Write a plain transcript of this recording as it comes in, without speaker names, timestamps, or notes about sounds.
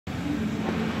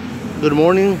Good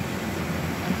morning.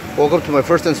 Welcome to my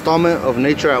first installment of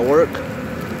Nature at Work.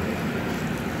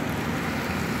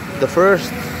 The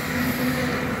first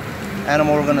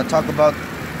animal we're going to talk about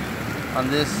on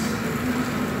this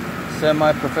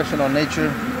semi-professional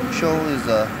nature show is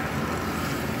a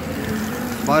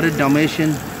spotted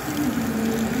Dalmation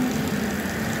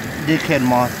dickhead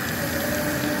moth,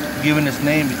 given its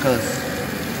name because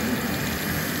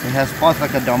it has spots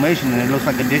like a Dalmatian and it looks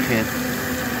like a dickhead.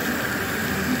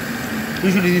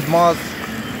 Usually these moths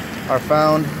are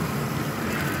found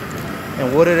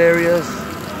in wooded areas,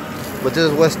 but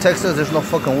this is West Texas. There's no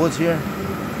fucking woods here,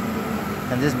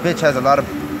 and this bitch has a lot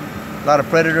of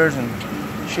predators and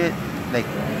shit, like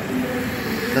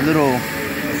the little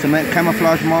cement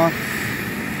camouflage moth.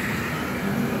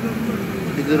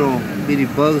 These little bitty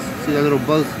bugs. See that little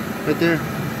bugs right there?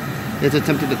 It's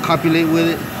attempted to copulate with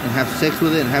it and have sex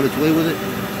with it and have its way with it,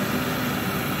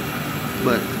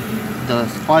 but the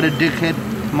spotted dickhead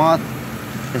moth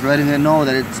is letting it know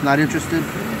that it's not interested.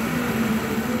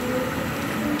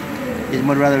 It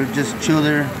would rather just chill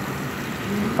there,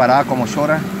 para como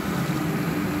chora,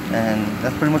 and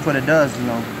that's pretty much what it does. You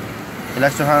know, it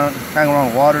likes to hang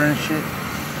around water and shit,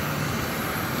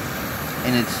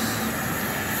 and its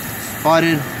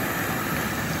spotted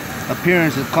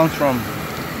appearance, it comes from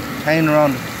hanging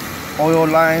around oil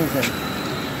lines, and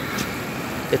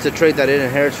it's a trait that it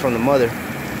inherits from the mother,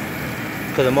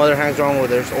 because the mother hangs around where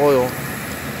there's oil,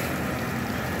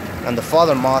 and the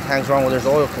father moth hangs around where there's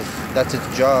oil because that's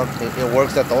its job. It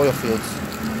works at the oil fields.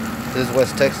 This is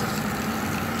West Texas,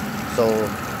 so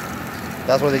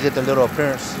that's where they get their little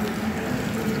appearance.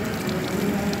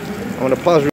 I'm gonna pause